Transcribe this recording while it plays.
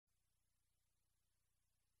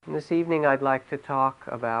This evening I'd like to talk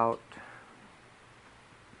about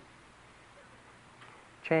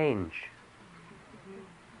change,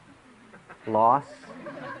 loss,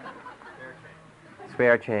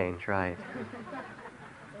 spare change, right.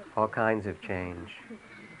 All kinds of change.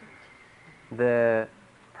 The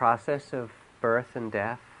process of birth and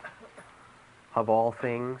death of all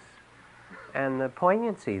things, and the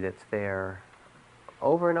poignancy that's there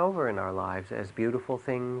over and over in our lives as beautiful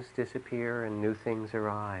things disappear and new things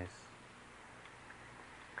arise.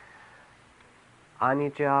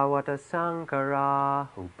 Anicca vata sankhara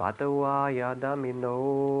upatava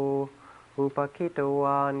yadamino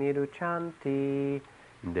upakitava niruchanti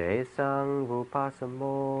desang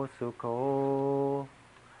vupasamo sukho.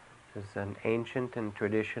 This is an ancient and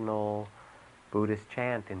traditional Buddhist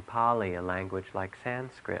chant in Pali, a language like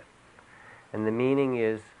Sanskrit. And the meaning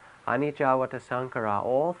is, anicca vata sankhara,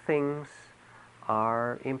 all things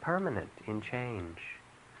are impermanent, in change.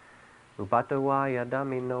 Upatava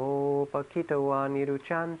yadamino pakitava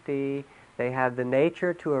niruchanti, they have the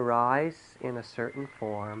nature to arise in a certain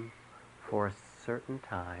form for a certain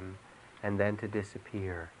time and then to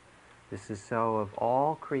disappear. This is so of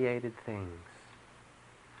all created things.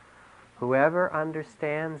 Whoever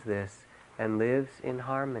understands this and lives in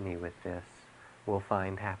harmony with this will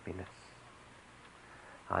find happiness.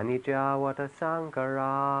 Anicca vata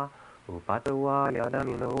sankhara upatava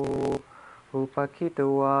yadamino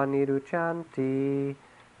upakitava niruchanti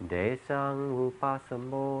desang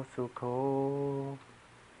upasamo sukho.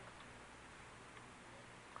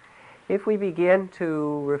 If we begin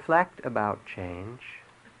to reflect about change,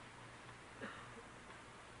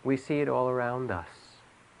 we see it all around us.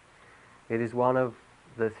 It is one of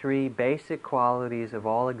the three basic qualities of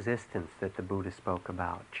all existence that the Buddha spoke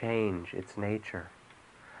about: change, its nature.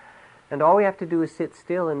 And all we have to do is sit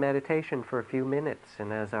still in meditation for a few minutes,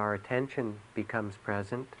 and as our attention becomes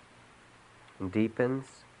present and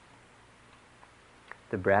deepens,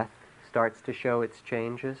 the breath starts to show its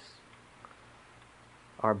changes,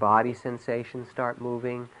 our body sensations start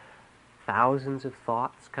moving, thousands of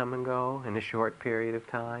thoughts come and go in a short period of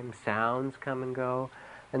time, sounds come and go,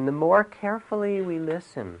 and the more carefully we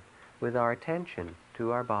listen with our attention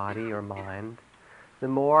to our body or mind, the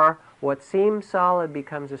more what seems solid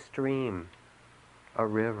becomes a stream, a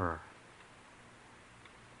river.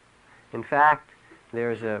 In fact,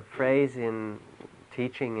 there's a phrase in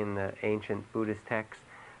teaching in the ancient Buddhist texts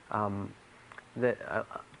about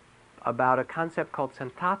a concept called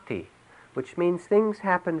santati, which means things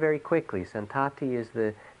happen very quickly. Santati is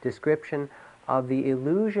the description of the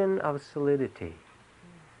illusion of solidity.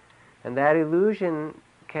 And that illusion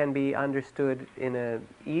can be understood in an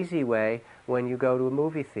easy way when you go to a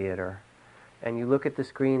movie theater and you look at the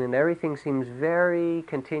screen and everything seems very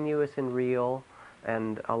continuous and real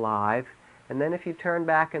and alive. And then if you turn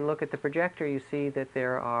back and look at the projector, you see that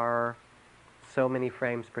there are so many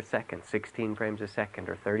frames per second, 16 frames a second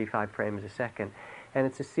or 35 frames a second. And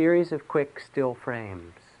it's a series of quick, still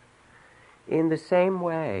frames. In the same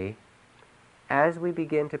way, as we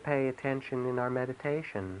begin to pay attention in our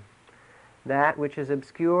meditation, that which is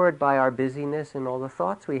obscured by our busyness and all the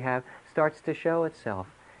thoughts we have starts to show itself.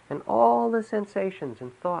 And all the sensations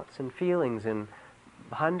and thoughts and feelings and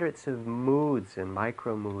hundreds of moods and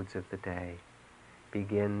micro-moods of the day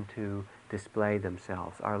begin to display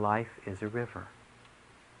themselves. Our life is a river.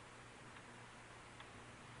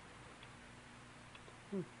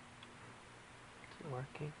 Is it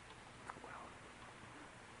working? Well.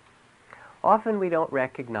 Often we don't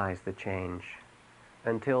recognize the change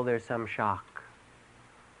until there's some shock,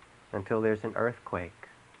 until there's an earthquake,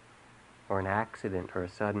 or an accident, or a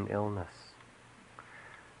sudden illness.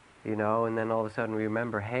 You know, and then all of a sudden we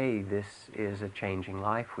remember, hey, this is a changing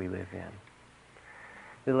life we live in.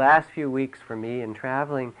 The last few weeks for me in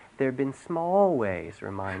traveling, there have been small ways,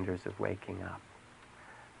 reminders of waking up.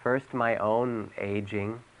 First, my own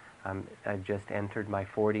aging. I've just entered my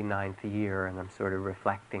 49th year, and I'm sort of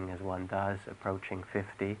reflecting as one does, approaching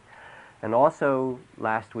 50. And also,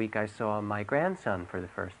 last week I saw my grandson for the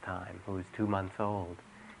first time, who was 2 months old,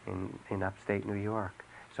 in upstate New York.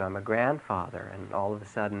 So I'm a grandfather, and all of a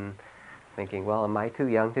sudden thinking, well, am I too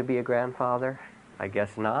young to be a grandfather? I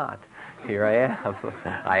guess not. Here I am.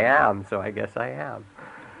 I am, so I guess I am.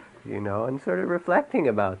 You know, and sort of reflecting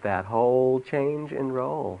about that whole change in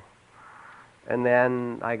role. And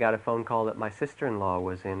then I got a phone call that my sister-in-law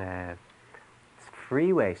was in a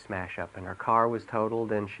freeway smash-up, and her car was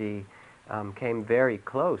totaled, and she came very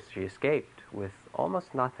close. She escaped with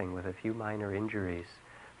almost nothing, with a few minor injuries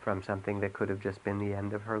from something that could have just been the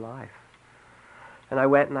end of her life. And I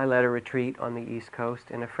went and I led a retreat on the East Coast,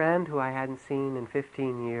 and a friend who I hadn't seen in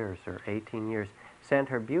 15 years or 18 years sent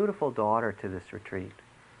her beautiful daughter to this retreat,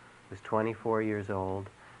 who was 24 years old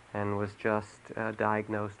and was just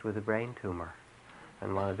diagnosed with a brain tumor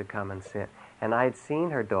and wanted to come and sit. And I had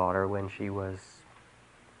seen her daughter when she was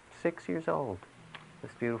 6 years old,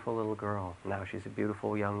 this beautiful little girl. Now she's a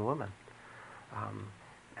beautiful young woman.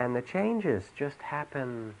 And the changes just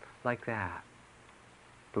happen like that.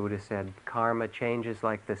 Buddha said, karma changes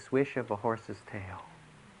like the swish of a horse's tail.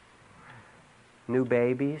 New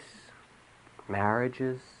babies,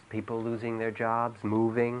 marriages, people losing their jobs,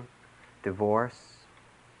 moving, divorce.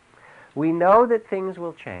 We know that things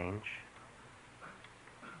will change.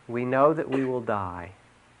 We know that we will die.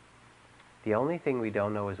 The only thing we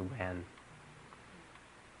don't know is when.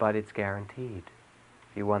 But it's guaranteed.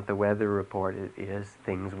 If you want the weather report, it is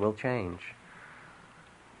things will change.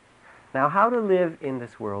 Now, how to live in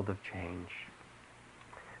this world of change?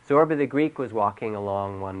 Zorba the Greek was walking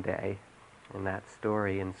along one day in that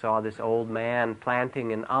story and saw this old man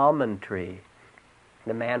planting an almond tree.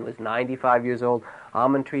 The man was 95 years old.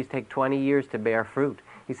 Almond trees take 20 years to bear fruit.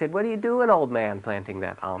 He said, "What are you doing, old man, planting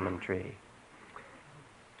that almond tree?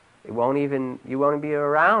 You won't be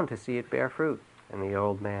around to see it bear fruit." And the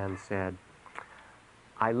old man said,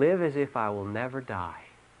 "I live as if I will never die."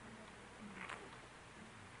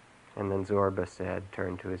 And then Zorba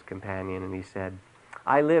turned to his companion and he said,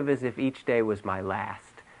 "I live as if each day was my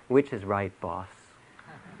last. Which is right, boss?"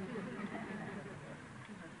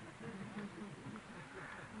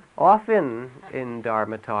 Often in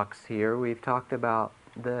Dharma talks here, we've talked about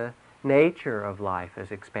the nature of life as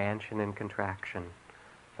expansion and contraction,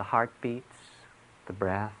 the heartbeats, the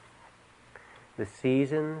breath, the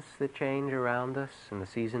seasons that change around us, and the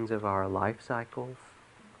seasons of our life cycles,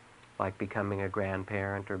 like becoming a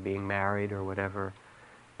grandparent or being married or whatever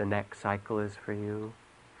the next cycle is for you.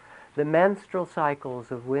 The menstrual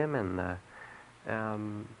cycles of women,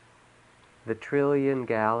 the trillion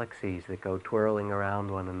galaxies that go twirling around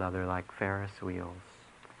one another like Ferris wheels.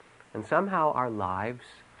 And somehow our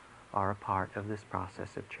lives are a part of this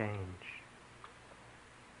process of change.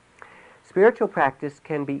 Spiritual practice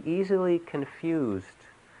can be easily confused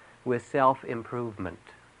with self-improvement.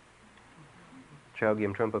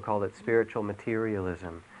 Chogyam Trungpa called it spiritual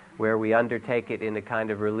materialism, where we undertake it in a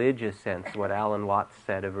kind of religious sense, what Alan Watts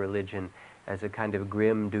said of religion as a kind of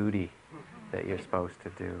grim duty that you're supposed to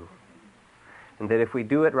do. And that if we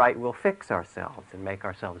do it right, we'll fix ourselves and make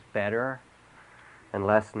ourselves better and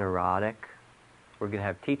less neurotic. We're going to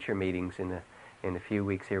have teacher meetings in a few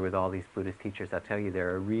weeks here with all these Buddhist teachers. I'll tell you,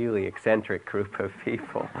 they're a really eccentric group of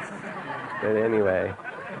people. But anyway,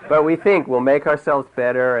 but we think we'll make ourselves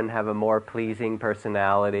better and have a more pleasing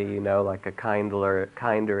personality, like a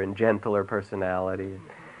kinder and gentler personality,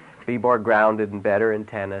 be more grounded and better in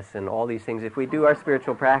tennis and all these things if we do our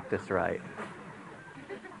spiritual practice right.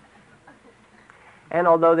 And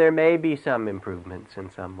although there may be some improvements in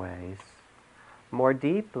some ways, more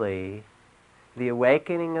deeply, the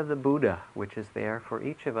awakening of the Buddha, which is there for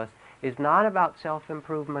each of us, is not about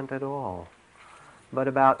self-improvement at all, but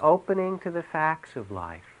about opening to the facts of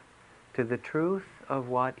life, to the truth of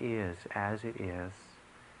what is as it is,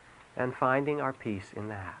 and finding our peace in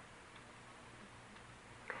that.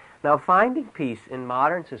 Now, finding peace in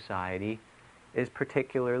modern society is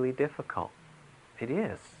particularly difficult. It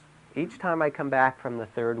is. Each time I come back from the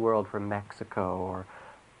third world, from Mexico or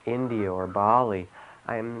India or Bali,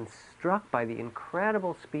 I am struck by the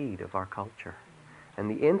incredible speed of our culture and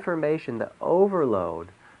the information, the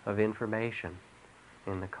overload of information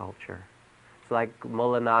in the culture. It's like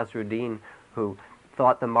Mullah Nasruddin, who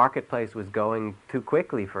thought the marketplace was going too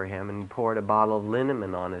quickly for him and poured a bottle of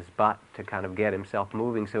liniment on his butt to kind of get himself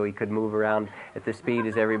moving so he could move around at the speed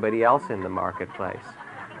as everybody else in the marketplace.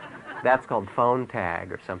 That's called phone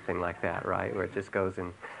tag or something like that, right? Where it just goes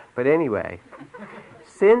in. But anyway,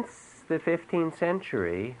 since the 15th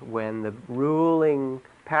century, when the ruling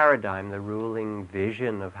paradigm, the ruling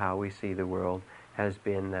vision of how we see the world has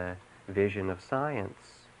been the vision of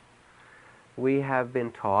science, we have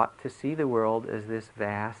been taught to see the world as this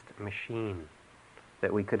vast machine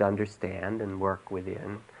that we could understand and work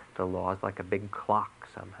within the laws like a big clock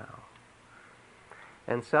somehow.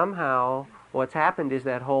 And somehow what's happened is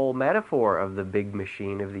that whole metaphor of the big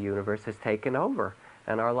machine of the universe has taken over,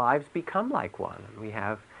 and our lives become like one. We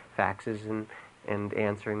have faxes and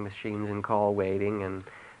answering machines and call waiting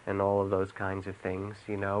and all of those kinds of things.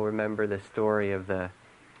 Remember the story of the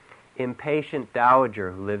impatient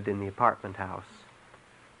dowager who lived in the apartment house.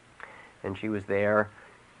 And she was there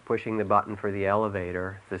pushing the button for the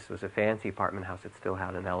elevator. This was a fancy apartment house that still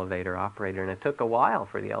had an elevator operator, and it took a while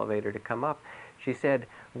for the elevator to come up. She said,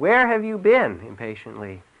 "Where have you been?"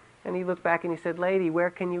 impatiently. And he looked back and he said, "Lady, where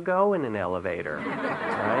can you go in an elevator?"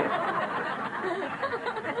 Right?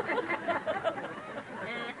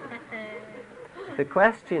 The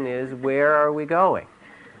question is, where are we going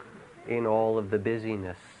in all of the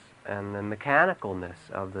busyness and the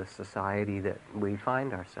mechanicalness of the society that we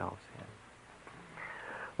find ourselves in?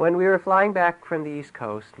 When we were flying back from the East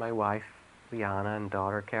Coast, my wife, Liana, and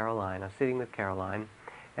daughter, Caroline, I was sitting with Caroline,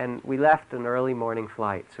 and we left an early morning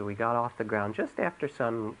flight, so we got off the ground just after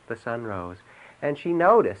the sun rose. And she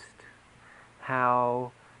noticed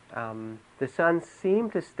how the sun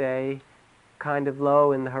seemed to stay kind of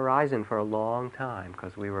low in the horizon for a long time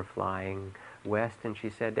because we were flying west. And she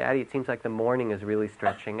said, "Daddy, it seems like the morning is really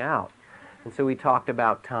stretching out." And so we talked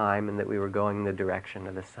about time and that we were going in the direction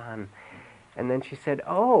of the sun. And then she said,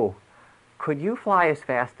 "Oh, could you fly as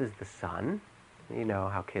fast as the sun?" You know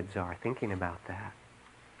how kids are thinking about that.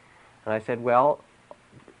 And I said, "Well,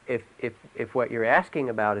 if what you're asking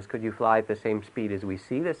about is could you fly at the same speed as we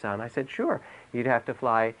see the sun," I said, "Sure. You'd have to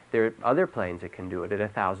fly, there are other planes that can do it at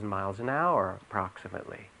 1,000 miles an hour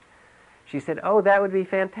approximately." She said, "Oh, that would be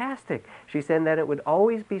fantastic." She said, "Then it would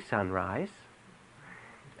always be sunrise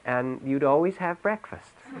and you'd always have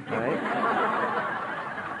breakfast, right?"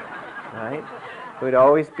 Right? It would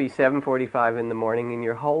always be 7:45 in the morning, and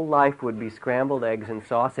your whole life would be scrambled eggs and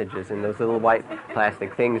sausages in those little white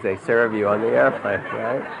plastic things they serve you on the airplane,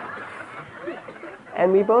 right?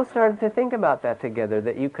 And we both started to think about that together,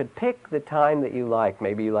 that you could pick the time that you like.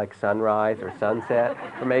 Maybe you like sunrise or sunset,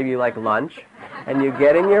 or maybe you like lunch, and you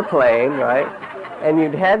get in your plane, right? And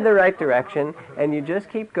you'd head the right direction, and you just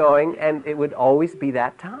keep going, and it would always be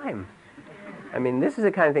that time. I mean, this is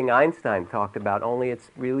the kind of thing Einstein talked about, only it's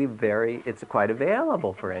really it's quite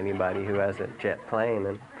available for anybody who has a jet plane.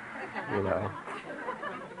 And, you know,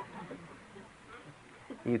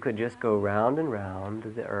 you could just go round and round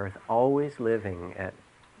the earth, always living at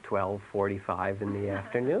 12:45 in the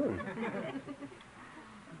afternoon.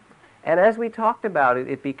 And as we talked about it,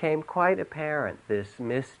 it became quite apparent, this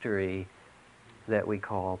mystery that we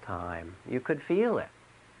call time. You could feel it.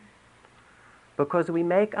 Because we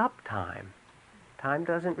make up time. Time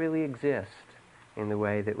doesn't really exist in the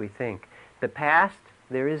way that we think. The past,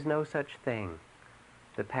 there is no such thing.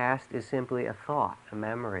 The past is simply a thought, a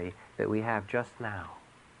memory that we have just now.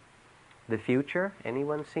 The future,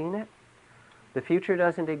 anyone seen it? The future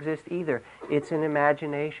doesn't exist either. It's an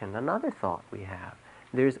imagination, another thought we have.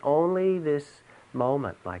 There's only this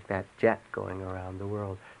moment, like that jet going around the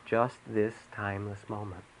world, just this timeless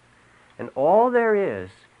moment. And all there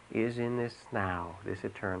is in this now, this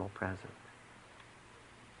eternal present.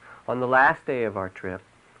 On the last day of our trip,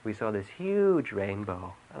 we saw this huge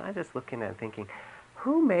rainbow. And I was just looking at it thinking,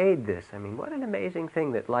 who made this? I mean, what an amazing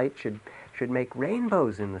thing that light should make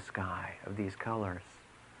rainbows in the sky of these colors.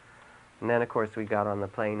 And then, of course, we got on the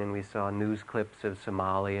plane and we saw news clips of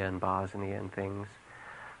Somalia and Bosnia and things.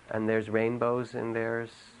 And there's rainbows and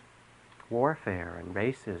there's warfare and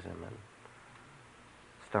racism and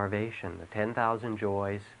starvation, the 10,000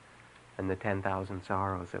 joys and the 10,000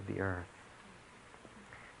 sorrows of the earth.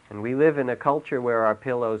 And we live in a culture where our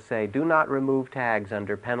pillows say, "Do not remove tags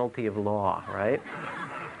under penalty of law," right?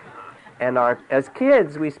 And as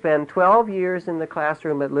kids, we spend 12 years in the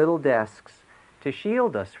classroom at little desks to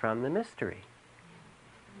shield us from the mystery.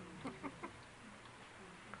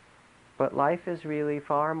 But life is really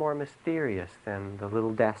far more mysterious than the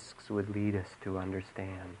little desks would lead us to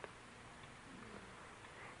understand.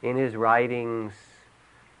 In his writings,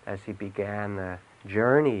 as he began the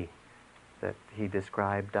journey that he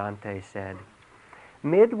described, Dante said,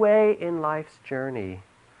 "Midway in life's journey,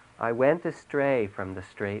 I went astray from the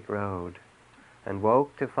straight road and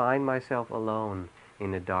woke to find myself alone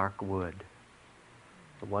in a dark wood."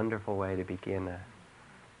 A wonderful way to begin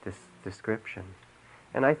this description.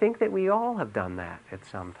 And I think that we all have done that at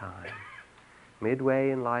some time. Midway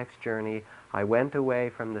in life's journey, I went away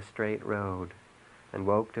from the straight road and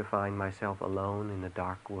woke to find myself alone in a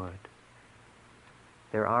dark wood.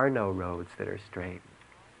 There are no roads that are straight.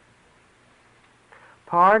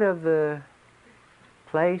 Part of the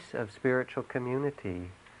place of spiritual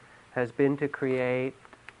community has been to create,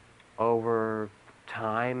 over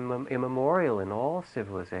time immemorial in all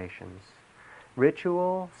civilizations,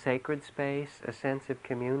 ritual, sacred space, a sense of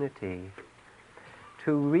community,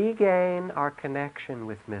 to regain our connection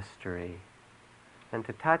with mystery and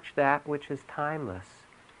to touch that which is timeless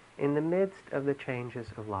in the midst of the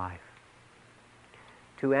changes of life.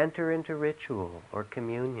 To enter into ritual or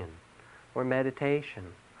communion or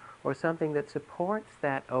meditation or something that supports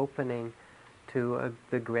that opening to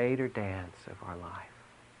the greater dance of our life.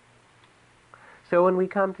 So when we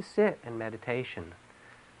come to sit in meditation,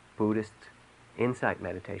 Buddhist insight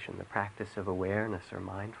meditation, the practice of awareness or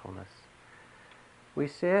mindfulness, we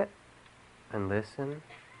sit and listen.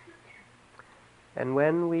 And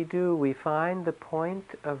when we do, we find the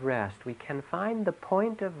point of rest. We can find the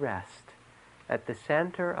point of rest at the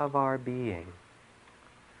center of our being.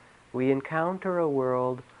 We encounter a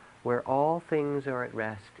world where all things are at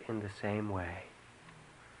rest in the same way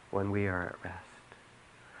when we are at rest.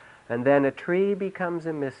 And then a tree becomes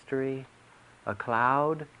a mystery, a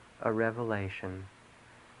cloud a revelation,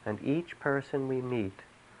 and each person we meet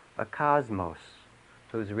a cosmos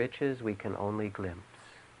whose riches we can only glimpse.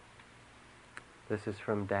 This is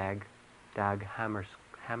from Dag Hammarskjöld,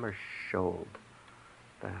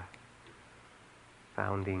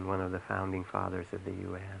 one of the founding fathers of the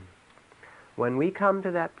UN. When we come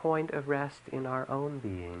to that point of rest in our own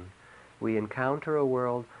being, we encounter a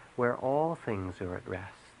world where all things are at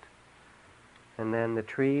rest. And then the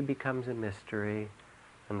tree becomes a mystery,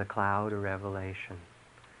 and the cloud a revelation,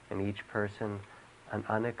 and each person an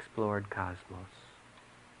unexplored cosmos.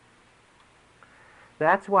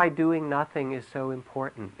 That's why doing nothing is so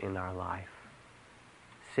important in our life.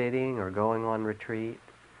 Sitting or going on retreat,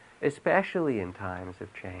 especially in times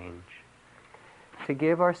of change. To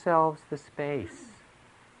give ourselves the space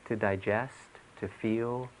to digest, to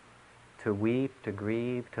feel, to weep, to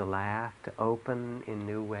grieve, to laugh, to open in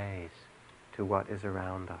new ways to what is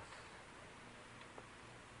around us.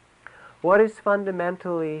 What is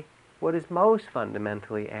most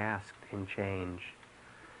fundamentally asked in change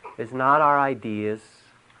is not our ideas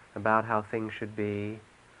about how things should be,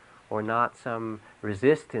 or not some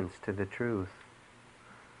resistance to the truth,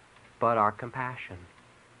 but our compassion.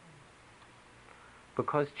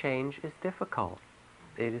 Because change is difficult.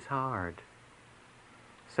 It is hard.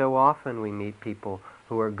 So often we meet people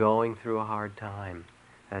who are going through a hard time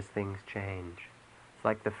as things change. It's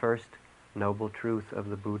like the first noble truth of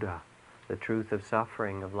the Buddha, the truth of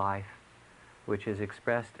suffering of life, which is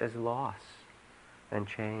expressed as loss and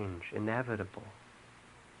change, inevitable.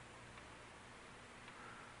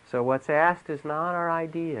 So what's asked is not our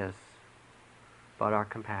ideas, but our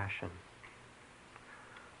compassion.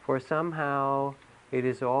 For somehow it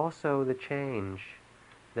is also the change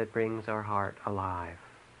that brings our heart alive.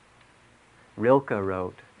 Rilke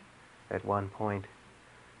wrote at one point,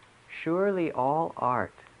 "Surely all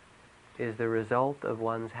art is the result of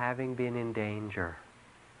one's having been in danger,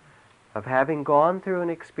 of having gone through an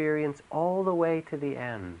experience all the way to the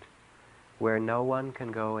end, where no one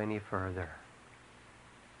can go any further."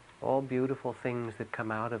 All beautiful things that come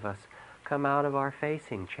out of us come out of our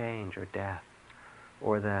facing change or death,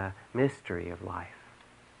 or the mystery of life.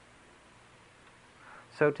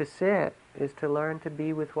 So to sit is to learn to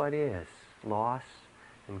be with what is, loss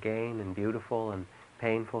and gain and beautiful and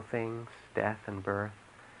painful things, death and birth,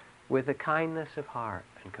 with a kindness of heart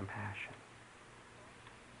and compassion.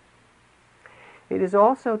 It is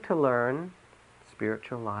also to learn,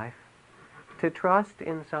 spiritual life, to trust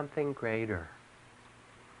in something greater.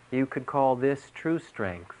 You could call this true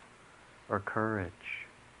strength or courage.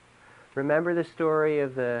 Remember the story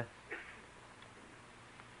of the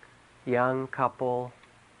young couple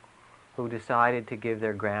who decided to give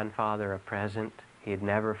their grandfather a present. He had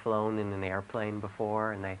never flown in an airplane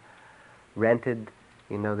before, and they rented,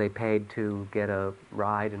 they paid to get a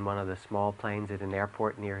ride in one of the small planes at an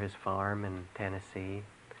airport near his farm in Tennessee.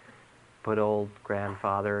 Put old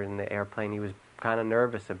grandfather in the airplane. He was kind of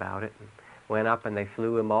nervous about it. And went up and they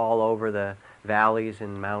flew him all over the valleys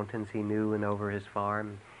and mountains he knew and over his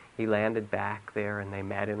farm. He landed back there and they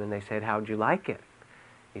met him and they said, "How'd you like it?"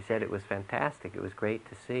 He said, "It was fantastic. It was great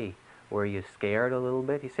to see." "Were you scared a little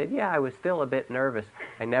bit?" He said, "Yeah, I was still a bit nervous.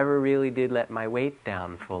 I never really did let my weight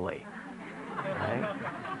down fully." Right?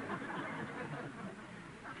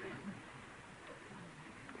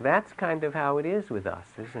 That's kind of how it is with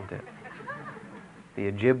us, isn't it?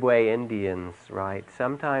 The Ojibwe Indians, right?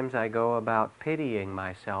 Sometimes I go about pitying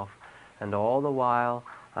myself, and all the while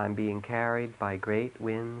I'm being carried by great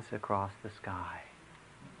winds across the sky.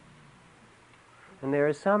 And there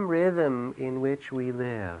is some rhythm in which we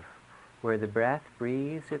live, where the breath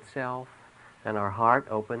breathes itself, and our heart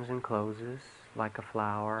opens and closes like a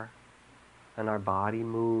flower, and our body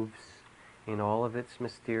moves in all of its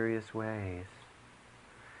mysterious ways,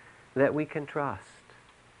 that we can trust,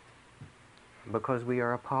 because we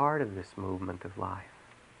are a part of this movement of life.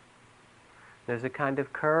 There's a kind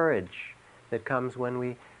of courage that comes when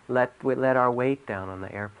we let our weight down on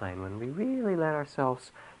the airplane, when we really let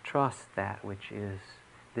ourselves trust that which is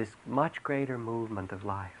this much greater movement of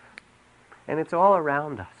life. And it's all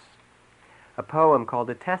around us. A poem called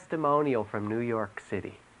 "A Testimonial from New York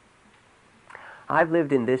City." I've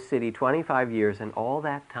lived in this city 25 years, and all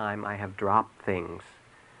that time I have dropped things.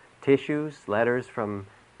 Tissues, letters from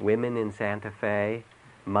women in Santa Fe,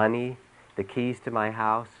 money, the keys to my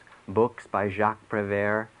house, books by Jacques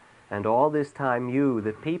Prévert, and all this time you,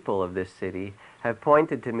 the people of this city, have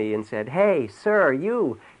pointed to me and said, "Hey, sir,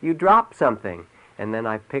 you dropped something." And then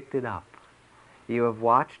I've picked it up. You have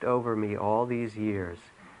watched over me all these years,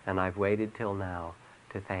 and I've waited till now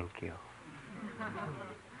to thank you.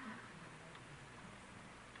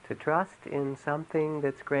 To trust in something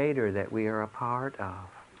that's greater, that we are a part of,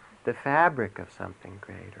 the fabric of something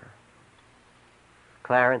greater.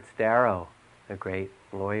 Clarence Darrow, a great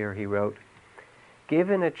lawyer, he wrote,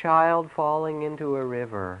 "Given a child falling into a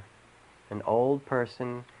river, an old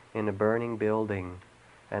person in a burning building,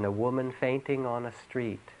 and a woman fainting on a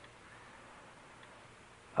street,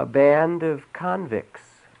 a band of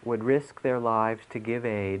convicts would risk their lives to give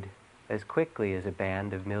aid as quickly as a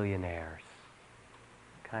band of millionaires."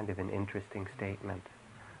 Kind of an interesting statement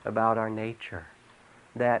about our nature,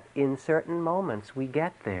 that in certain moments we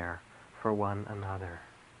get there for one another.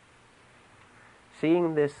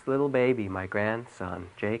 Seeing this little baby, my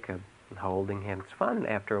grandson, Jacob, and holding him, it's fun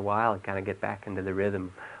after a while to kind of get back into the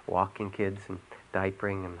rhythm, walking kids and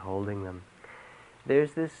diapering and holding them.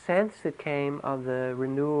 There's this sense that came of the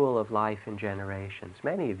renewal of life in generations.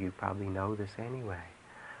 Many of you probably know this anyway,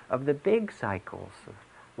 of the big cycles of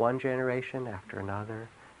one generation after another,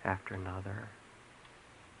 after another.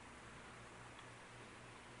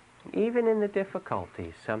 Even in the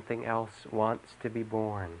difficulties, something else wants to be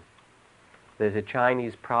born. There's a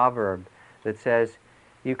Chinese proverb that says,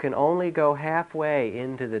 "You can only go halfway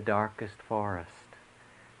into the darkest forest.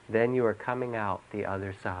 Then you are coming out the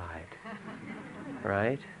other side."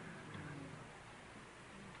 Right?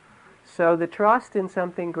 So the trust in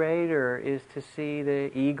something greater is to see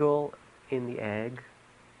the eagle in the egg,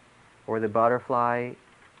 or the butterfly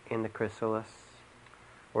in the chrysalis,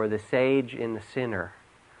 or the sage in the sinner,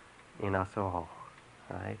 in us all,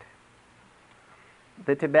 right?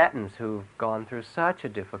 The Tibetans, who've gone through such a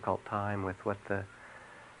difficult time with what the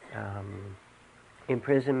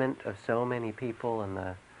imprisonment of so many people and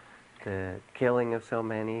the killing of so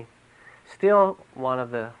many, still one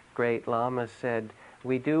of the great lamas said,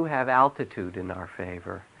 "We do have altitude in our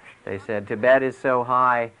favor." They said, Tibet is so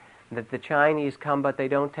high that the Chinese come, but they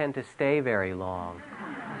don't tend to stay very long.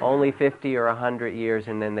 Only 50 or 100 years,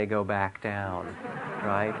 and then they go back down,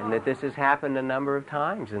 right? And that this has happened a number of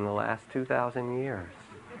times in the last 2,000 years.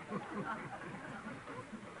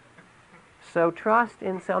 So trust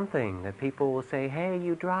in something that people will say, "Hey,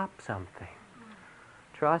 you dropped something."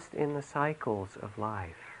 Trust in the cycles of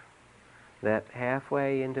life, that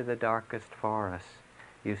halfway into the darkest forest,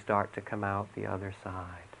 you start to come out the other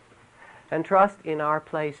side. And trust in our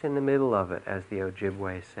place in the middle of it, as the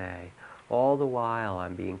Ojibwe say. All the while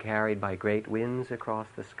I'm being carried by great winds across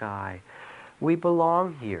the sky. We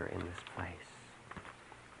belong here in this place.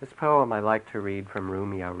 This poem I like to read from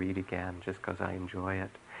Rumi, I'll read again just because I enjoy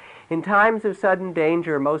it. "In times of sudden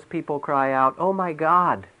danger, most people cry out, 'Oh my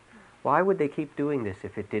God!' Why would they keep doing this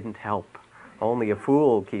if it didn't help? Only a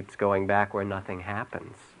fool keeps going back where nothing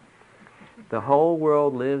happens. The whole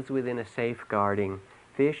world lives within a safeguarding,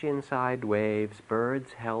 fish inside waves,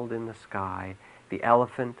 birds held in the sky, the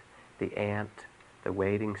elephant, the ant, the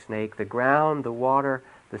wading snake, the ground, the water,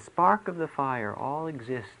 the spark of the fire, all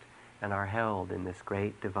exist and are held in this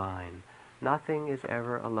great divine. Nothing is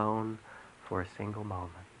ever alone for a single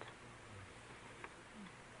moment."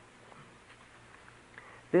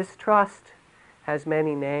 This trust has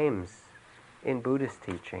many names in Buddhist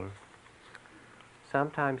teaching.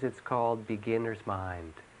 Sometimes it's called beginner's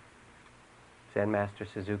mind. Zen Master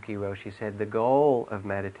Suzuki Roshi said, the goal of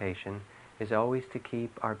meditation is always to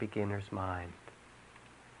keep our beginner's mind.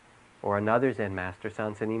 Or another Zen Master,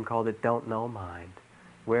 Sansanim, called it don't know mind.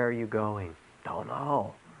 Where are you going? Don't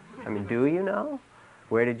know. I mean, do you know?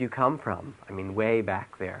 Where did you come from? I mean, way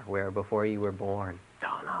back there, where before you were born.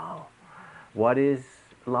 Don't know. What is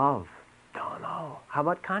love? Don't know. How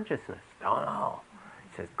about consciousness? Don't know.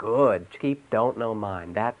 He says, good. Keep don't know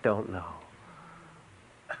mind. That don't know.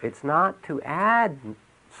 It's not to add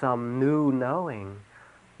some new knowing,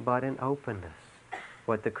 but an openness.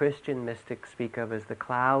 What the Christian mystics speak of as the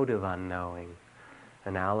cloud of unknowing,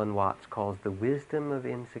 and Alan Watts calls the wisdom of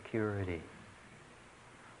insecurity.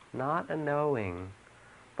 Not a knowing,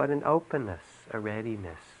 but an openness, a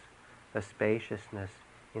readiness, a spaciousness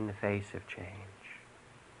in the face of change.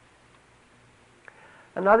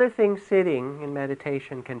 Another thing sitting in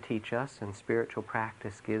meditation can teach us, and spiritual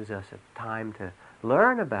practice gives us a time to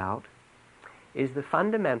learn about, is the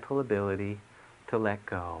fundamental ability to let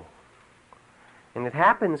go. And it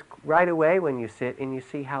happens right away when you sit and you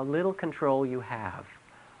see how little control you have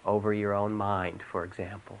over your own mind, for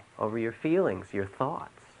example, over your feelings, your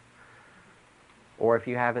thoughts. Or if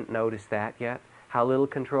you haven't noticed that yet, how little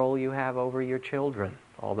control you have over your children,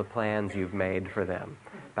 all the plans you've made for them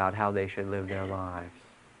about how they should live their lives.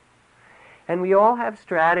 And we all have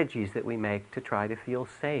strategies that we make to try to feel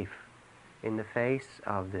safe in the face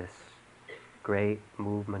of this great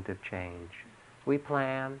movement of change. We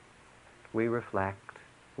plan, we reflect,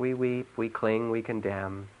 we weep, we cling, we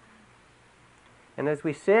condemn. And as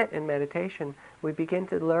we sit in meditation, we begin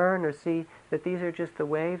to learn or see that these are just the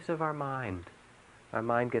waves of our mind. Our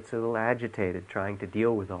mind gets a little agitated trying to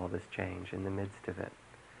deal with all this change in the midst of it.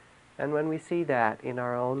 And when we see that in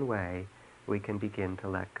our own way, we can begin to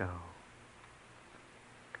let go.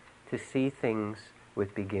 To see things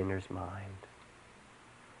with beginner's mind.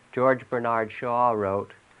 George Bernard Shaw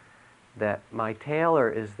wrote that my tailor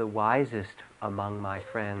is the wisest among my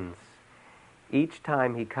friends. Each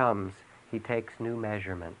time he comes, he takes new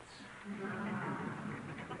measurements.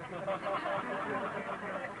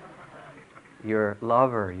 Your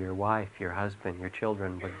lover, your wife, your husband, your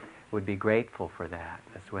children would be grateful for that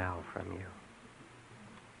as well from you.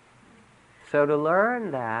 So to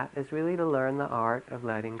learn that is really to learn the art of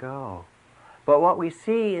letting go. But what we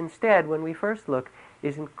see instead when we first look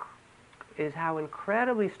is how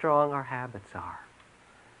incredibly strong our habits are.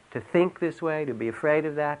 To think this way, to be afraid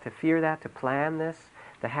of that, to fear that, to plan this,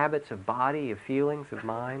 the habits of body, of feelings, of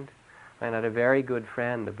mind. I had a very good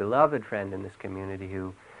friend, a beloved friend in this community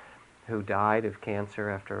who died of cancer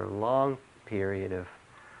after a long period of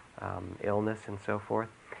illness and so forth.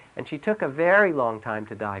 And she took a very long time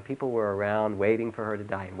to die. People were around waiting for her to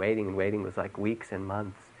die, and waiting was like weeks and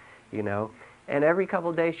months, you know. And every couple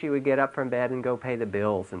of days she would get up from bed and go pay the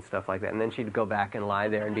bills and stuff like that. And then she'd go back and lie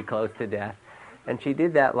there and be close to death. And she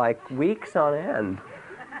did that like weeks on end,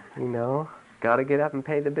 you know. Got to get up and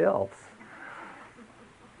pay the bills.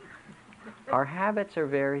 Our habits are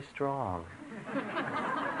very strong.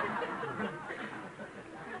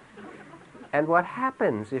 And what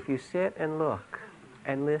happens if you sit and look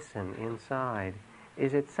and listen inside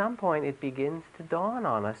is at some point it begins to dawn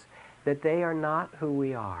on us that they are not who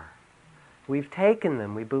we are. We've taken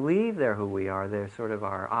them, we believe they're who we are, they're sort of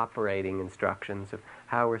our operating instructions of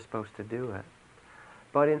how we're supposed to do it.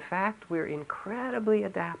 But in fact, we're incredibly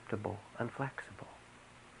adaptable and flexible.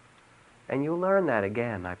 And you'll learn that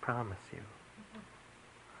again, I promise you.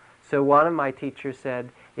 So one of my teachers said,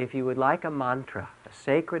 if you would like a mantra, a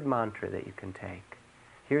sacred mantra that you can take,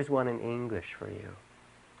 here's one in English for you.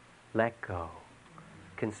 Let go.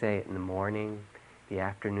 You can say it in the morning, the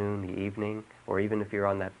afternoon, the evening, or even if you're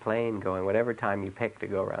on that plane going, whatever time you pick to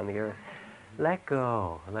go around the earth. Let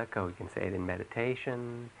go. Let go. You can say it in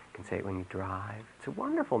meditation. You can say it when you drive. It's a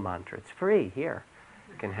wonderful mantra. It's free. Here.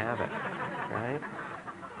 You can have it. Right?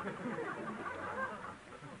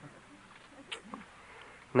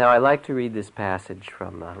 Now, I like to read this passage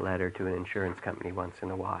from a letter to an insurance company once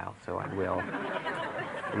in a while, so I will.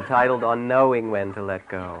 Entitled, On Knowing When to Let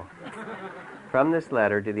Go. From this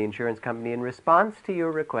letter to the insurance company, in response to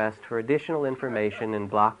your request for additional information in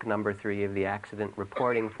block number 3 of the accident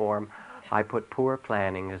reporting form, I put poor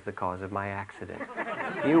planning as the cause of my accident.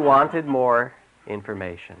 You wanted more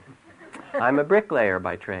information. I'm a bricklayer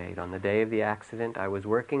by trade. On the day of the accident, I was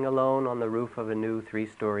working alone on the roof of a new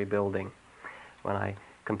 3-story building. When I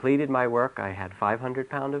completed my work, I had 500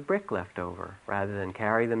 pounds of brick left over. Rather than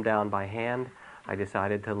carry them down by hand, I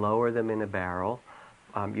decided to lower them in a barrel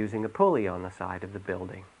using a pulley on the side of the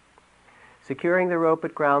building. Securing the rope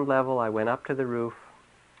at ground level, I went up to the roof,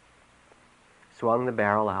 swung the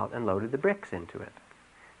barrel out, and loaded the bricks into it.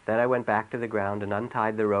 Then I went back to the ground and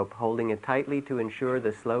untied the rope, holding it tightly to ensure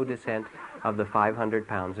the slow descent of the 500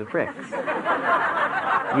 pounds of bricks.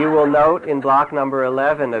 You will note in block number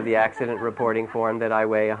 11 of the accident reporting form that I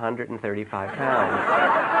weigh 135 pounds.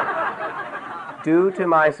 Due to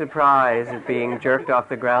my surprise at being jerked off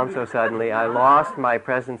the ground so suddenly, I lost my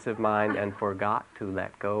presence of mind and forgot to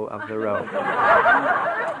let go of the rope.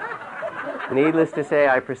 Needless to say,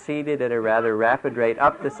 I proceeded at a rather rapid rate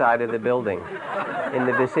up the side of the building. In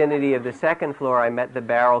the vicinity of the second floor, I met the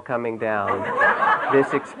barrel coming down.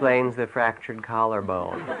 This explains the fractured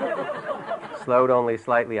collarbone. Slowed only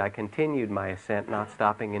slightly, I continued my ascent, not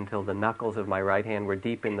stopping until the knuckles of my right hand were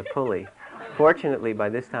deep in the pulley. Fortunately, by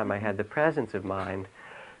this time I had the presence of mind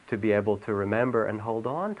to be able to remember and hold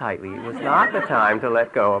on tightly. It was not the time to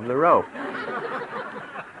let go of the rope.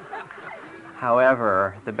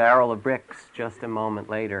 However, the barrel of bricks, just a moment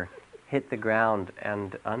later, hit the ground,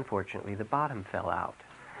 and unfortunately the bottom fell out.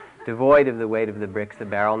 Devoid of the weight of the bricks, the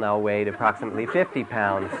barrel now weighed approximately 50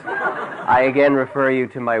 pounds. I again refer you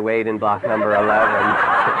to my weight in block number 11.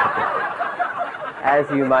 As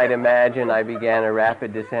you might imagine, I began a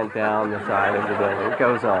rapid descent down the side of the building. It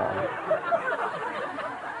goes on.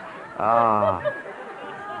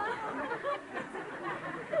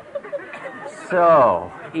 So,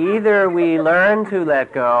 either we learn to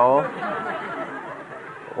let go,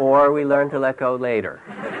 or we learn to let go later.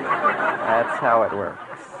 That's how it works.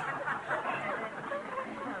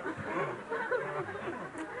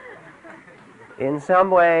 In some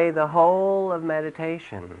way, the whole of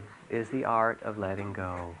meditation is the art of letting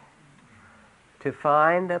go. To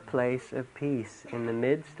find a place of peace in the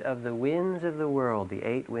midst of the winds of the world, the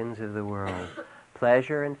 8 winds of the world,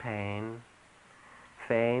 pleasure and pain,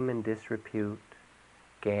 fame and disrepute,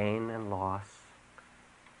 gain and loss,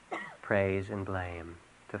 praise and blame.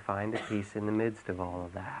 To find a peace in the midst of all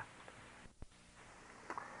of that.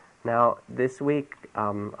 Now, this week,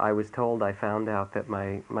 I was told, I found out that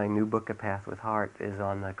my new book, A Path with Heart, is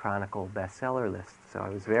on the Chronicle bestseller list. So I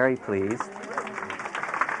was very pleased.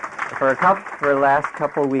 For the last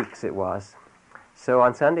couple weeks it was. So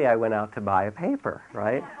on Sunday I went out to buy a paper,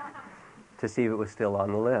 right? To see if it was still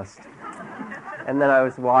on the list. And then I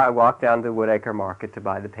walked down to Woodacre Market to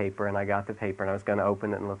buy the paper, and I got the paper, and I was going to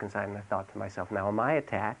open it and look inside, and I thought to myself, now am I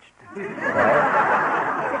attached? Right?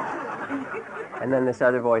 And then this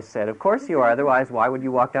other voice said, of course you are, otherwise why would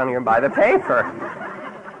you walk down here and buy the paper?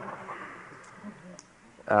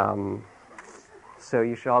 So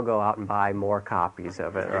you should all go out and buy more copies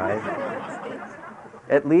of it, right?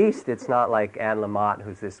 At least it's not like Anne Lamott,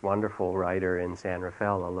 who's this wonderful writer in San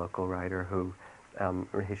Rafael, a local writer who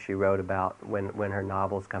she wrote about when her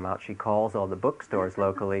novels come out, she calls all the bookstores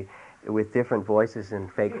locally with different voices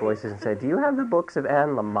and fake voices and said, do you have the books of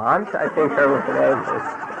Anne Lamott? I think her name is.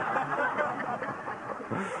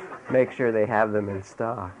 Make sure they have them in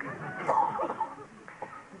stock.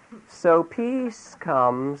 So peace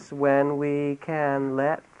comes when we can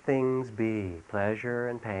let things be. Pleasure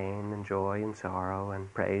and pain and joy and sorrow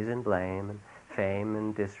and praise and blame and fame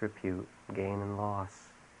and disrepute, gain and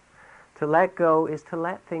loss. To let go is to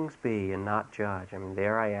let things be and not judge. I mean,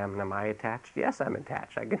 there I am, and am I attached? Yes, I'm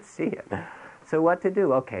attached. I can see it. So what to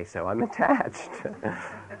do? Okay, so I'm attached.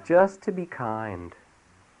 Just to be kind.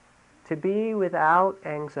 To be without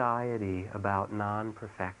anxiety about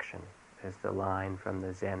non-perfection is the line from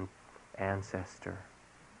the Zen ancestor.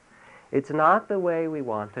 It's not the way we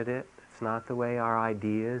wanted it. It's not the way our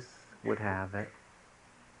ideas would have it.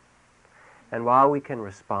 And while we can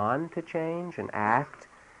respond to change and act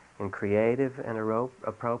in creative and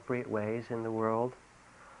appropriate ways in the world,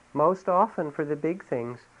 most often for the big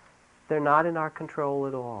things, they're not in our control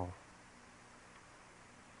at all.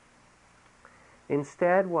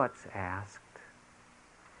 Instead, what's asked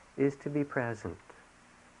is to be present,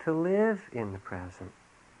 to live in the present,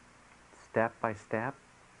 step by step,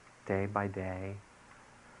 day by day,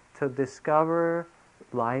 to discover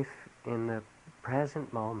life in the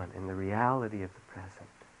present moment, in the reality of the present.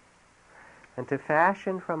 And to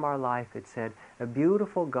fashion from our life, it said, a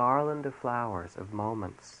beautiful garland of flowers, of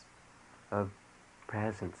moments, of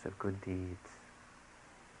presence, of good deeds.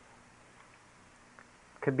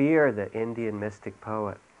 Kabir, the Indian mystic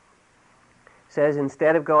poet, says,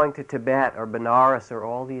 instead of going to Tibet or Benares or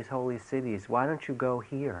all these holy cities, why don't you go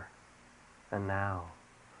here and now?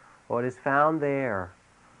 What is found there,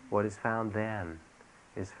 what is found then,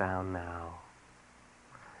 is found now.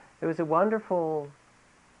 There was a wonderful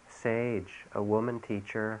sage, a woman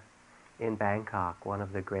teacher in Bangkok, one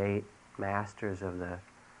of the great masters of the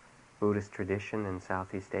Buddhist tradition in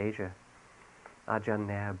Southeast Asia, Ajahn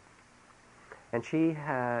Neb. And she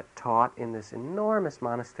had taught in this enormous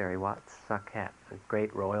monastery, Wat Saket, a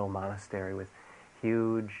great royal monastery with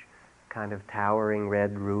huge kind of towering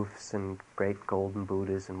red roofs and great golden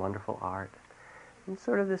Buddhas and wonderful art. And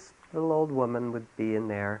sort of this little old woman would be in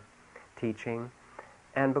there teaching.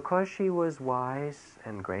 And because she was wise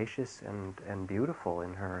and gracious and beautiful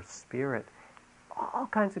in her spirit, all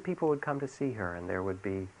kinds of people would come to see her. And there would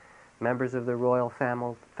be members of the royal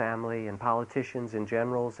family and politicians and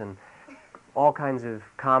generals and all kinds of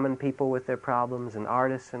common people with their problems and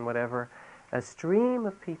artists and whatever, a stream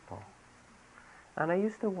of people. And I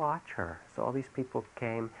used to watch her. So all these people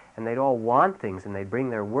came, and they'd all want things, and they'd bring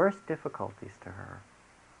their worst difficulties to her.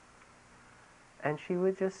 And she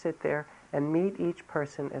would just sit there and meet each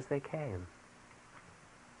person as they came.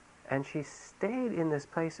 And she stayed in this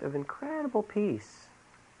place of incredible peace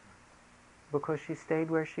because she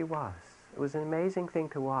stayed where she was. It was an amazing thing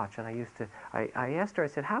to watch, and I asked her, I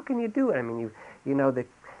said, how can you do it? I mean, you know, the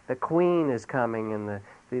Queen is coming, and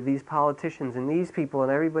these politicians, and these people,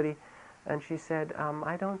 and everybody. And she said,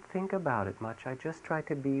 I don't think about it much. I just try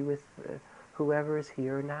to be with whoever is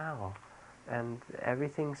here now. And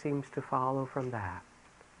everything seems to follow from that.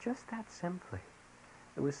 Just that simply.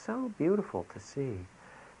 It was so beautiful to see.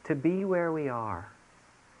 To be where we are.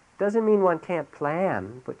 Doesn't mean one can't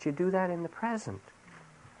plan, but you do that in the present.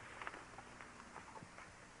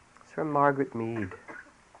 It's from Margaret Mead.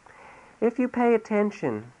 If you pay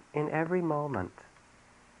attention in every moment,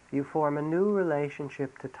 you form a new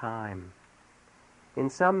relationship to time. In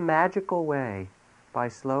some magical way, by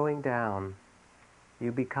slowing down,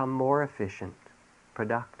 you become more efficient,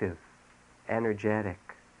 productive, energetic,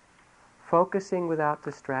 focusing without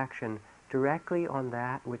distraction directly on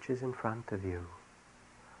that which is in front of you.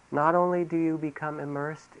 Not only do you become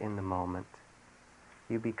immersed in the moment,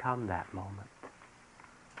 you become that moment.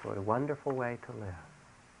 What a wonderful way to live.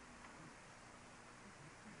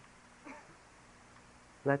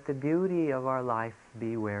 Let the beauty of our life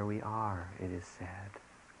be where we are, it is said.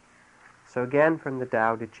 So again from the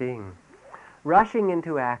Tao Te Ching. Rushing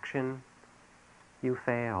into action, you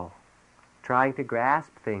fail. Trying to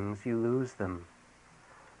grasp things, you lose them.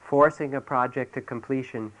 Forcing a project to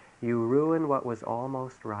completion, you ruin what was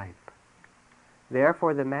almost ripe.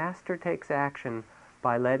 Therefore the Master takes action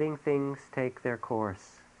by letting things take their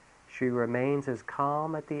course. She remains as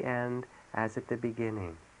calm at the end as at the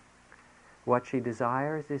beginning. What she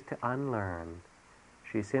desires is to unlearn.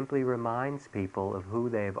 She simply reminds people of who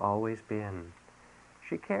they've always been.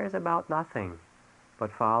 She cares about nothing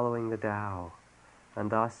but following the Tao, and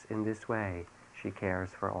thus, in this way, she cares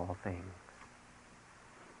for all things.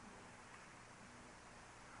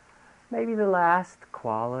 Maybe the last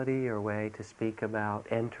quality or way to speak about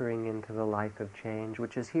entering into the life of change,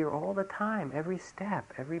 which is here all the time, every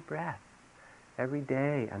step, every breath, every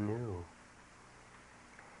day anew,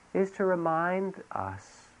 is to remind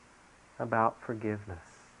us about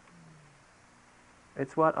forgiveness.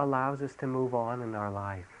 It's what allows us to move on in our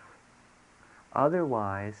life.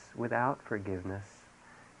 Otherwise, without forgiveness,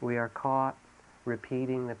 we are caught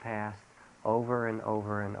repeating the past over and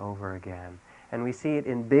over and over again. And we see it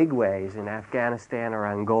in big ways in Afghanistan or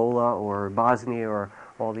Angola or Bosnia or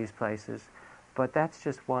all these places. But that's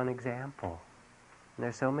just one example. And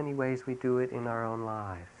there's so many ways we do it in our own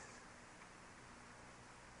lives.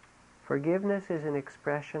 Forgiveness is an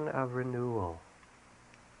expression of renewal,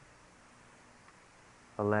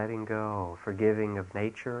 a letting go, forgiving of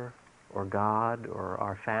nature or God or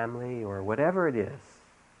our family or whatever it is.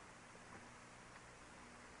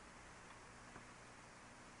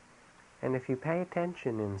 And if you pay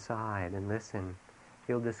attention inside and listen,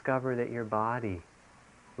 you'll discover that your body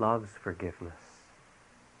loves forgiveness.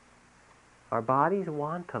 Our bodies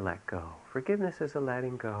want to let go. Forgiveness is a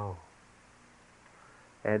letting go.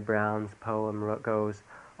 Ed Brown's poem goes,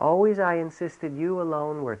 "Always I insisted you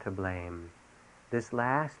alone were to blame. This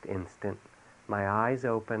last instant, my eyes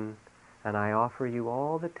open, and I offer you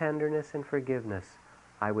all the tenderness and forgiveness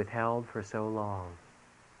I withheld for so long."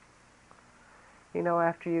 You know,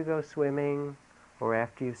 after you go swimming, or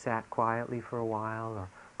after you've sat quietly for a while, or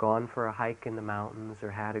gone for a hike in the mountains,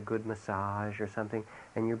 or had a good massage or something,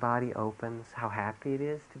 and your body opens, how happy it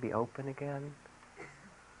is to be open again.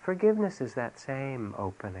 Forgiveness is that same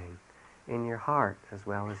opening in your heart as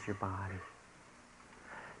well as your body.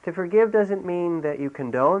 To forgive doesn't mean that you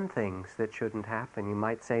condone things that shouldn't happen. You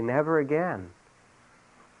might say, never again.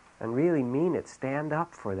 And really mean it. Stand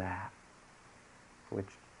up for that.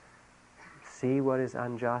 Which see what is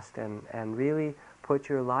unjust and really put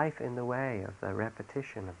your life in the way of the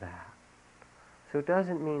repetition of that. So it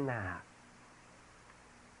doesn't mean that.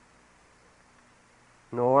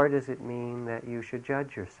 Nor does it mean that you should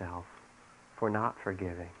judge yourself for not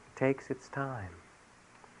forgiving. It takes its time.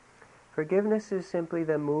 Forgiveness is simply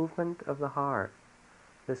the movement of the heart,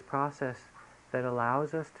 this process that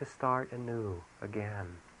allows us to start anew,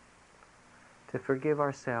 again. To forgive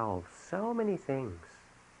ourselves, so many things.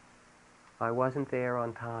 I wasn't there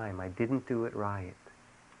on time. I didn't do it right.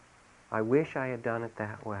 I wish I had done it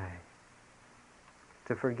that way.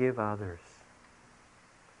 To forgive others.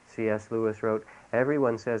 C.S. Lewis wrote,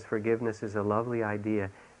 "Everyone says forgiveness is a lovely idea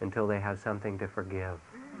until they have something to forgive."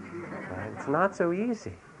 Right? It's not so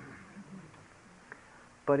easy.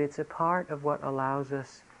 But it's a part of what allows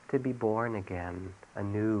us to be born again,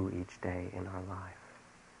 anew each day in our life.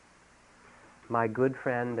 My good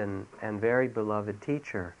friend and very beloved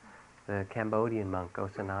teacher, the Cambodian monk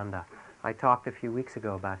Osananda, I talked a few weeks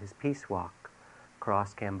ago about his peace walk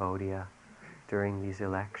across Cambodia during these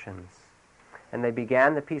elections. And they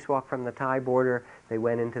began the peace walk from the Thai border. They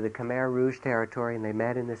went into the Khmer Rouge territory and they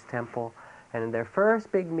met in this temple. And in their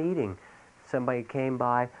first big meeting, somebody came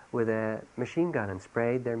by with a machine gun and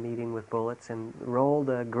sprayed their meeting with bullets and rolled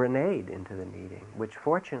a grenade into the meeting, which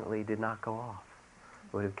fortunately did not go off.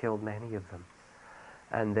 It would have killed many of them.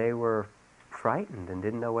 And they were frightened and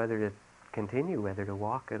didn't know whether to continue, whether to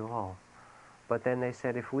walk at all. But then they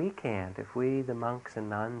said, if we, the monks and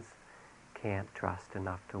nuns, can't trust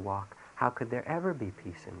enough to walk, how could there ever be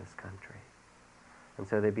peace in this country? And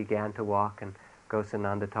so they began to walk, and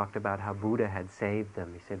Gosananda talked about how Buddha had saved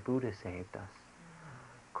them. He said, Buddha saved us.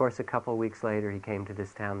 Of course, a couple of weeks later, he came to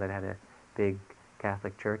this town that had a big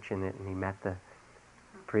Catholic church in it, and he met the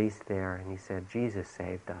priest there, and he said, Jesus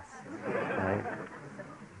saved us. Right?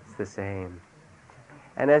 It's the same.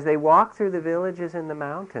 And as they walked through the villages and the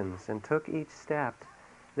mountains and took each step,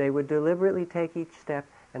 they would deliberately take each step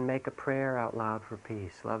and make a prayer out loud for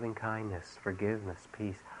peace, loving kindness, forgiveness,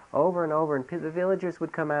 peace, over and over. And the villagers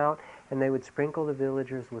would come out and they would sprinkle the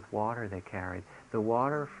villagers with water they carried, the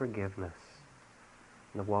water of forgiveness,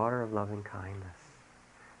 the water of loving kindness.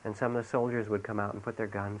 And some of the soldiers would come out and put their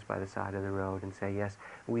guns by the side of the road and say, yes,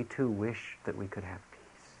 we too wish that we could have peace.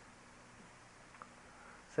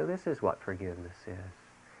 So this is what forgiveness is.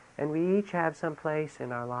 And we each have some place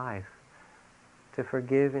in our life to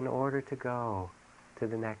forgive in order to go to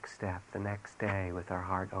the next step, the next day, with our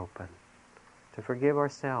heart open. To forgive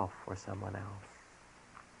ourselves or someone else.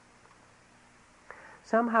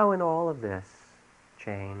 Somehow in all of this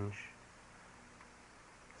change,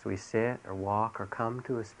 as we sit or walk or come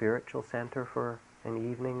to a spiritual center for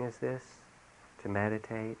an evening as this, to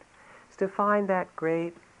meditate, is to find that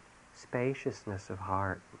great spaciousness of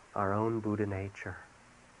heart, our own Buddha nature.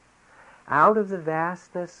 Out of the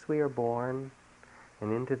vastness we are born,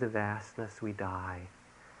 and into the vastness we die.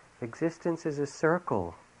 Existence is a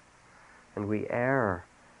circle, and we err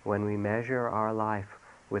when we measure our life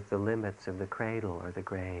with the limits of the cradle or the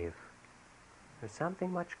grave. There's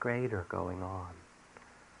something much greater going on.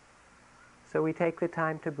 So we take the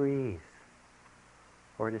time to breathe,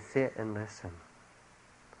 or to sit and listen,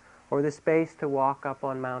 or the space to walk up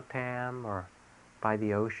on Mount Tam, or by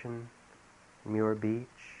the ocean, Muir Beach,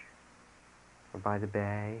 or by the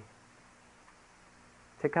bay,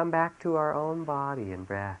 to come back to our own body and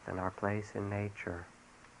breath and our place in nature.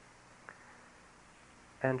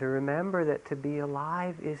 And to remember that to be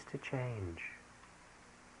alive is to change.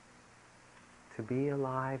 To be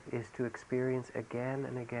alive is to experience again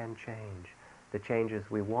and again change. The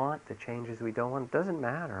changes we want, the changes we don't want, doesn't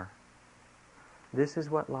matter. This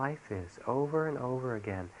is what life is, over and over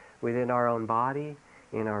again, within our own body,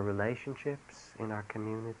 in our relationships, in our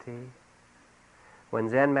community. When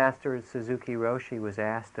Zen Master Suzuki Roshi was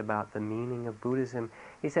asked about the meaning of Buddhism,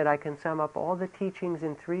 he said, I can sum up all the teachings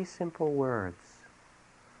in 3 simple words.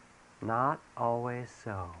 Not always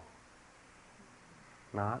so.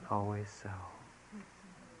 Not always so.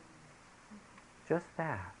 Just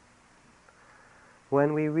that.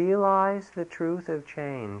 When we realize the truth of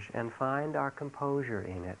change and find our composure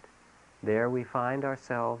in it, there we find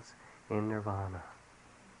ourselves in nirvana.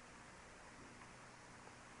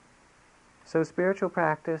 So spiritual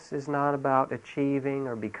practice is not about achieving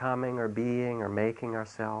or becoming or being or making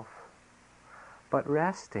ourselves, but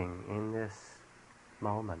resting in this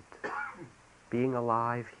moment, being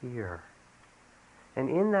alive here. And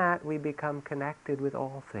in that we become connected with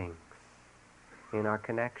all things. In our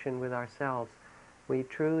connection with ourselves, we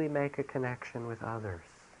truly make a connection with others.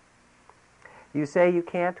 You say you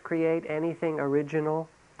can't create anything original?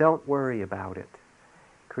 Don't worry about it.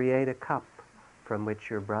 Create a cup from which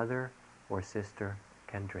your brother or sister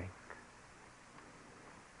can drink.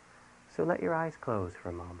 So let your eyes close for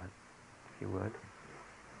a moment, if you would.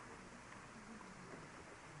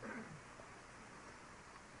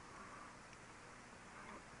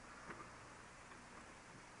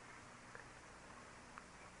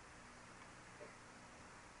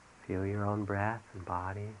 Feel your own breath and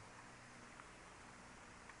body.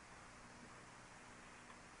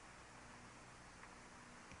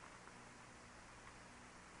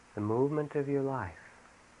 The movement of your life.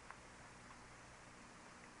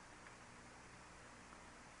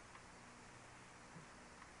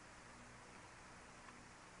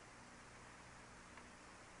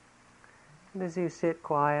 And as you sit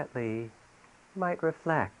quietly, you might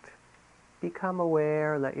reflect. Become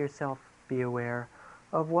aware, let yourself be aware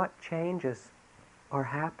of what changes are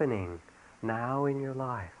happening now in your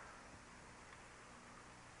life.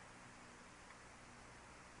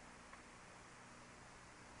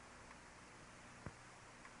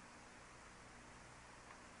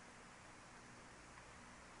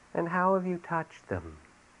 And how have you touched them?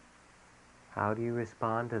 How do you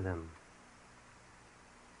respond to them?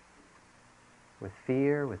 With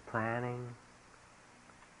fear, with planning,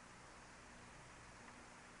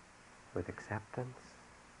 with acceptance.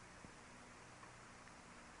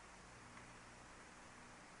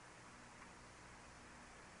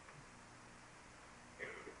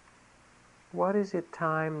 What is it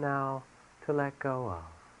time now to let go of?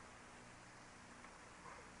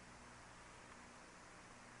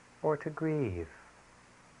 Or to grieve?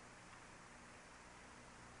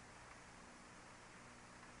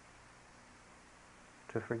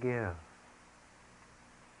 To forgive?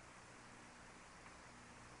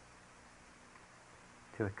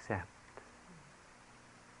 To accept?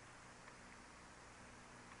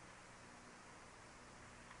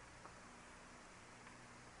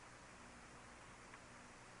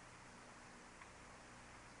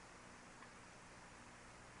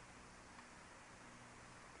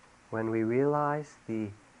 When we realize the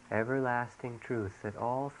everlasting truth that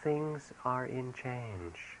all things are in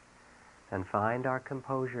change and find our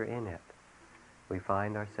composure in it, we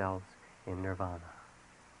find ourselves in nirvana.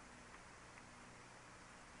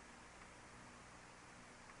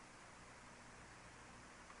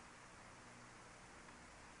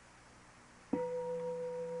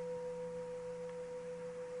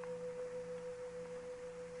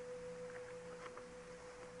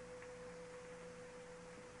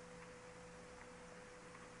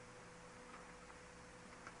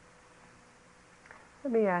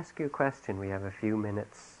 Let me ask you a question. We have a few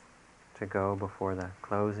minutes to go before the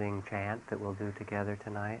closing chant that we'll do together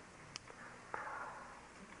tonight.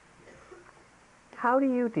 How do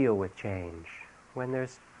you deal with change? When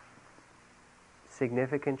there's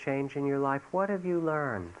significant change in your life, what have you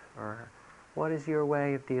learned? Or what is your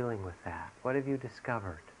way of dealing with that? What have you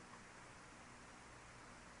discovered?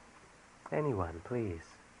 Anyone,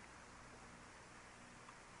 please.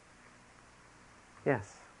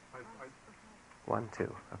 Yes. 1,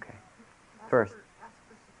 2, okay. First,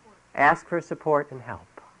 ask for support and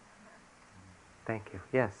help. Thank you.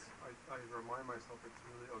 Yes. I remind myself it's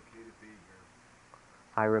really okay to be here.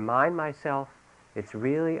 I remind myself it's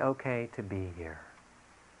really okay to be here.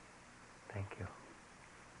 Thank you.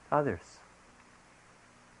 Others?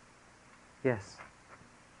 Yes.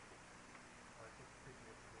 I think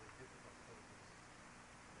speaking of the really difficult things,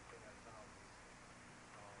 the thing I found was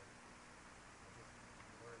just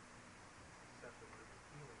learn to accept that whatever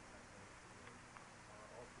feelings I may feel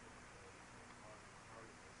are also going to go, as hard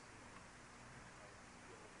as they seem. I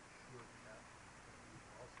feel sure that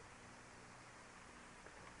will also change.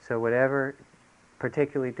 So whatever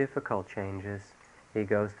particularly difficult changes he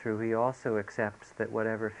goes through, he also accepts that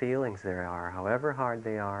whatever feelings there are, however hard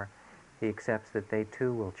they are, he accepts that they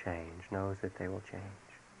too will change, knows that they will change.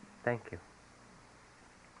 Thank you.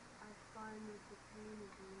 I find that the pain is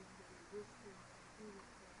in the resistance to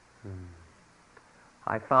the change.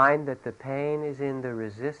 I find that the pain is in the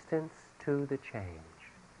resistance to the change.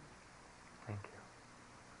 Thank you.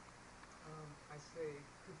 I say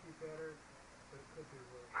could be better, but it could be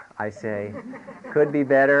worse. I say, could be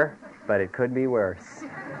better, but it could be worse.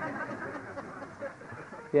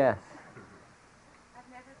 Yes. I've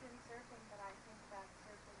never been surfing, but I think that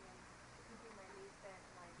surfing and keeping my knees bent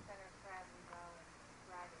and my center of gravity low and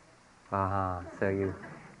driving it. So you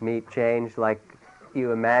meet change like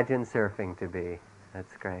you imagine surfing to be.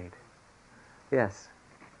 That's great. Yes.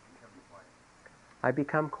 I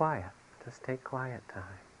become quiet. Just take quiet time.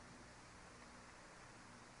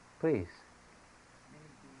 Please. Many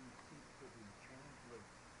beings seek for the changeless,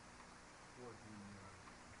 for the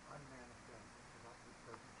unmanifest, without which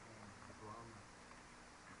doesn't change, the Brahma,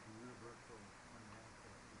 the universal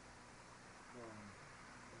unmanifested form,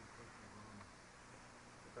 universal Brahma.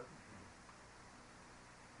 It doesn't change.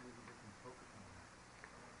 Maybe we can focus on that.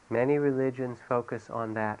 Many religions focus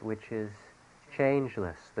on that which is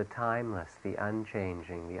changeless, the timeless, the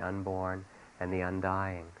unchanging, the unborn, and the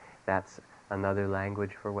undying. That's another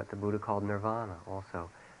language for what the Buddha called nirvana also.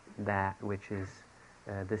 That which is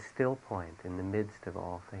the still point in the midst of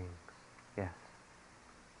all things. Yes.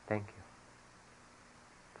 Thank you.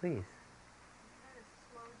 Please. Try to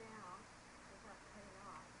slow down without cutting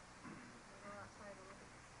off. I go outside and look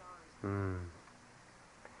at the stars.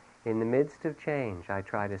 In the midst of change, I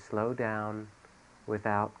try to slow down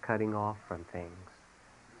without cutting off from things,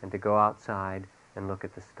 and to go outside and look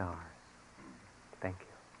at the stars. Thank you.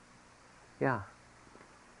 Yeah.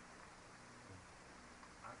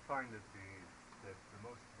 I find that the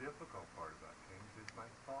most difficult part about change is my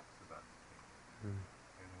thoughts about the change.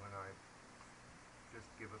 And when I just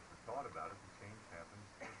give up the thought about it, the change happens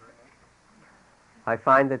very naturally. I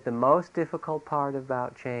find that the most difficult part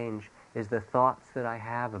about change is the thoughts that I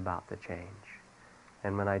have about the change.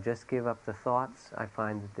 And when I just give up the thoughts, I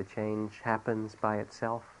find that the change happens by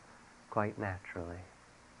itself quite naturally.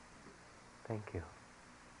 Thank you.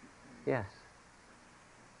 Yes.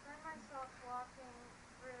 I find myself walking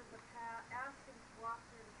through the path, asking to walk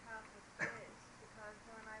through the path with grace, because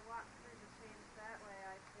when I walk through the change that way,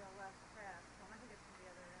 I feel less pressed. When I get to the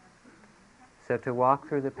other end. So to walk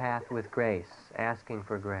through the path with grace, asking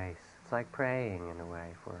for grace. It's like praying in a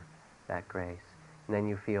way for that grace. And then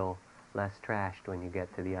you feel less trashed when you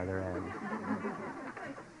get to the other end.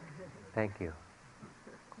 Thank you.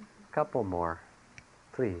 Couple more,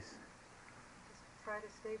 please. Just try to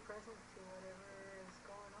stay present to whatever is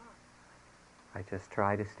going on. I just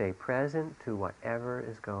try to stay present to whatever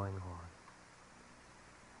is going on.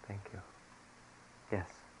 Thank you. Yes.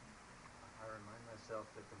 I remind myself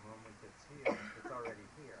that the moment that's here, it's already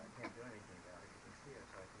here. I can't do anything about it because it's here.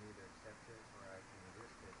 So I can either accept it or I can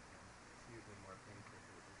resist it. And it's usually more painful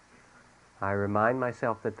to resist it. I remind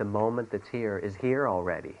myself that the moment that's here is here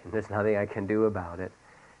already, and there's nothing I can do about it,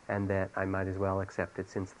 and that I might as well accept it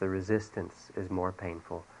since the resistance is more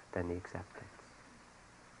painful than the acceptance.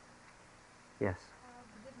 Yes? To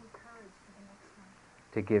give me courage for the next one.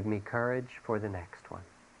 To give me courage for the next one.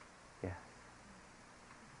 Yes.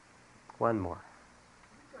 One more. I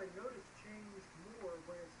think I notice change more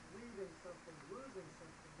when it's leaving something, losing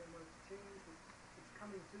something, than when it's changed, it's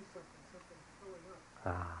coming to something, something's filling up.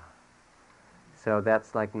 So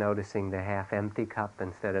that's like noticing the half-empty cup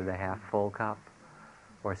instead of the half-full cup,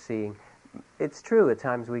 or seeing. It's true, at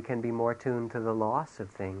times we can be more tuned to the loss of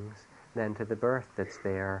things than to the birth that's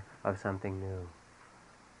there of something new.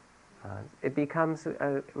 It becomes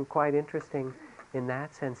quite interesting in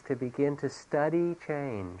that sense to begin to study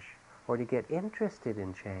change, or to get interested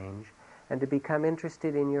in change, and to become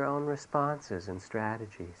interested in your own responses and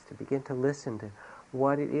strategies, to begin to listen to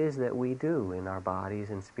what it is that we do in our bodies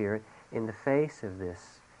and spirit in the face of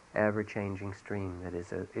this ever-changing stream that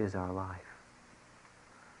is our life.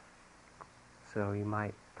 So you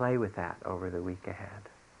might play with that over the week ahead.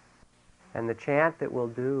 And the chant that we'll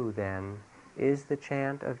do then is the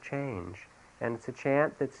chant of change. And it's a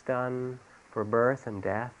chant that's done for birth and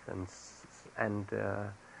death.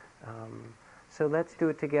 So let's do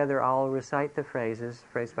it together. I'll recite the phrases,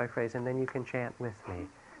 phrase by phrase, and then you can chant with me.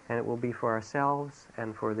 And it will be for ourselves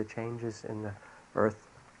and for the changes in the earth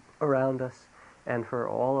around us and for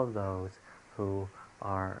all of those who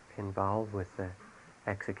are involved with the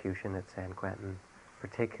execution at San Quentin,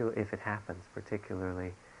 if it happens,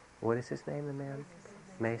 particularly, what is his name, the man?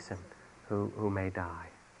 Mason, who may die.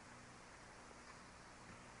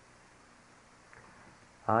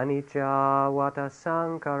 Anicca vata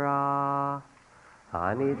sankara,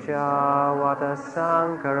 anicca vata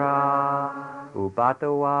sankara,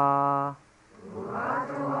 upatawa,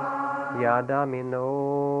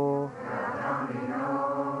 yadamino,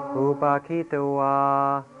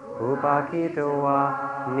 upakitawa,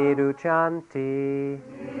 niruchanti,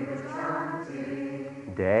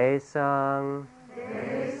 desang,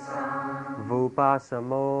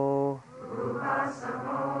 vupasamo,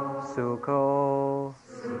 sukho,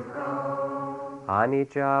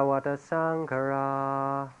 anicca vata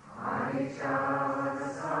sankara,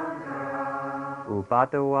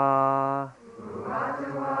 upatawa,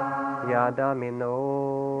 yadamino,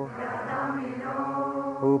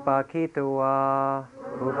 upakitawa,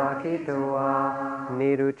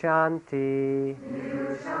 niruchanti,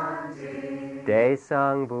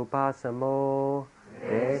 desang vupasamo,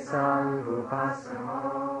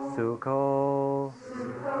 sukho.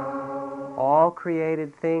 All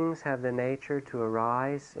created things have the nature to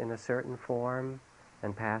arise in a certain form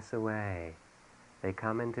and pass away. They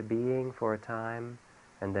come into being for a time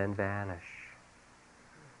and then vanish.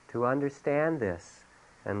 To understand this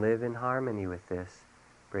and live in harmony with this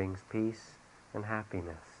brings peace and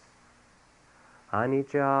happiness.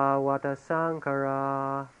 Anicca vata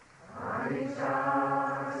sankara,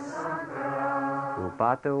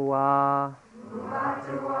 upatawa,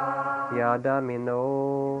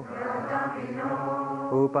 yadamino,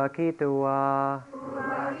 upakitawa,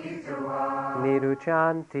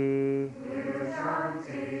 niruchanti,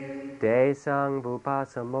 desang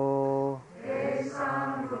vupasamo,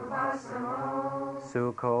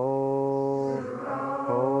 sukho.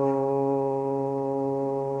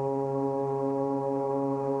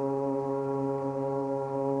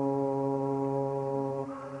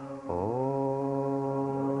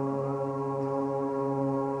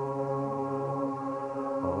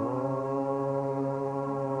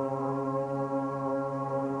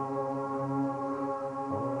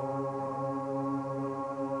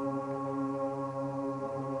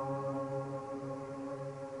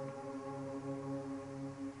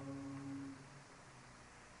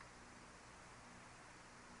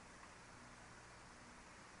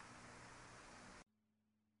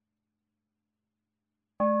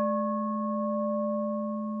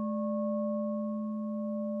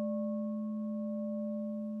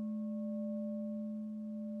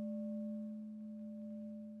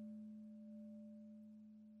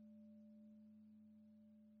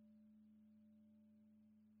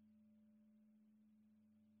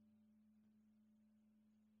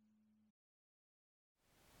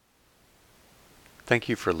 Thank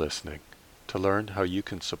you for listening. To learn how you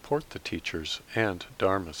can support the teachers and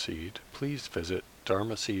Dharma Seed, please visit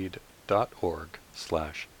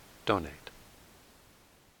dharmaseed.org/donate.